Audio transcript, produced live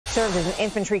Served as an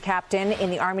infantry captain in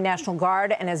the Army National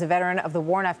Guard and as a veteran of the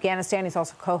war in Afghanistan. He's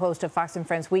also co-host of Fox &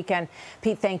 Friends Weekend.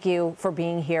 Pete, thank you for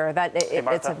being here.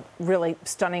 It's a really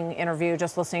stunning interview,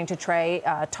 just listening to Trey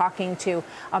talking to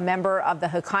a member of the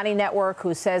Haqqani Network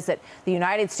who says that the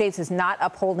United States is not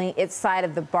upholding its side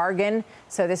of the bargain.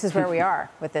 So this is where we are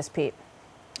with this, Pete.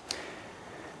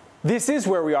 This is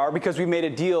where we are because we made a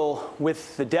deal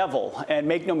with the devil. And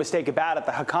make no mistake about it,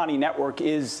 the Haqqani Network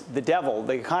is the devil.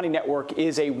 The Haqqani Network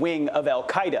is a wing of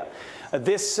al-Qaeda.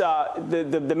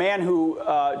 The man who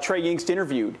Trey Yingst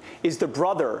interviewed is the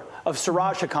brother of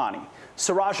Siraj Haqqani.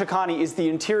 Siraj Haqqani is the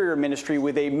Interior Ministry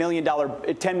with a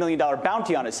 $10 million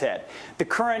bounty on his head. The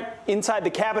current inside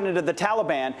the cabinet of the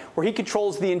Taliban, where he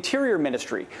controls the Interior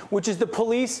Ministry, which is the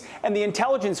police and the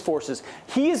intelligence forces.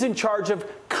 He is in charge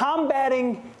of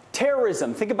combating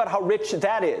terrorism. Think about how rich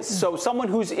that is. So someone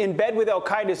who's in bed with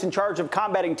al-Qaeda is in charge of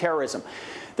combating terrorism.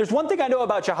 There's one thing I know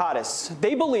about jihadists.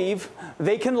 They believe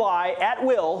they can lie at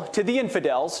will to the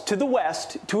infidels, to the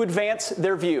West, to advance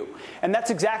their view. And that's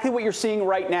exactly what you're seeing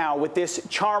right now with this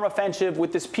charm offensive,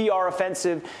 with this PR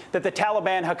offensive that the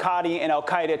Taliban, Haqqani, and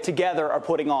al-Qaeda together are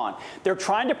putting on. They're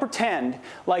trying to pretend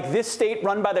like this state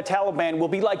run by the Taliban will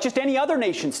be like just any other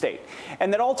nation state,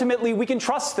 and that ultimately we can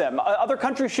trust them. Other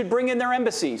countries should bring in their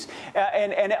embassies,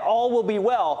 and all will be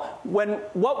well, when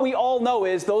what we all know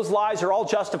is those lies are all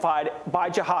justified by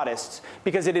jihadists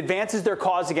because it advances their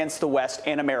cause against the West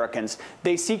and Americans.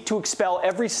 They seek to expel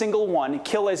every single one,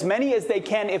 kill as many as they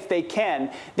can if they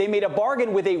can. They made a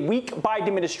bargain with a weak Biden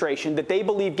administration that they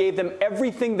believe gave them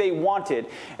everything they wanted.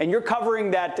 And you're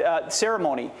covering that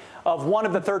ceremony of one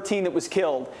of the 13 that was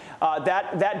killed.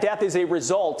 That death is a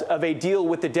result of a deal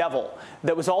with the devil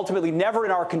that was ultimately never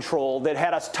in our control, that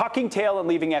had us tucking tail and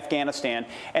leaving Afghanistan.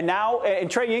 And now, and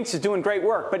Trey Yingst is doing great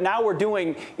work, but now we're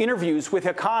doing interviews with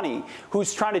Haqqani,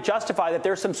 who's trying to justify that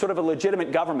there's some sort of a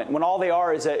legitimate government, when all they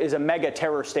are is a mega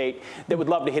terror state that would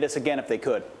love to hit us again if they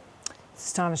could.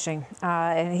 Astonishing.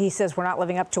 And he says we're not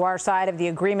living up to our side of the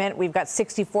agreement. We've got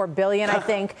 $64 billion, I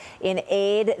think, in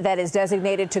aid that is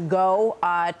designated to go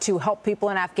to help people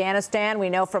in Afghanistan. We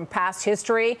know from past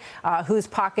history whose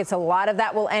pockets a lot of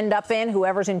that will end up in,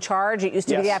 whoever's in charge. It used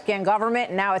to be the Afghan government,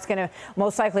 and now it's going to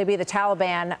most likely be the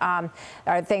Taliban,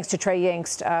 thanks to Trey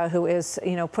Yingst, who is,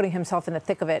 putting himself in the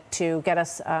thick of it to get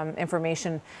us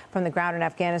information from the ground in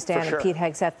Afghanistan. For sure. And Pete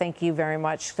Hegseth, thank you very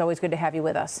much. It's always good to have you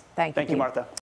with us. Thank you, Pete. Martha.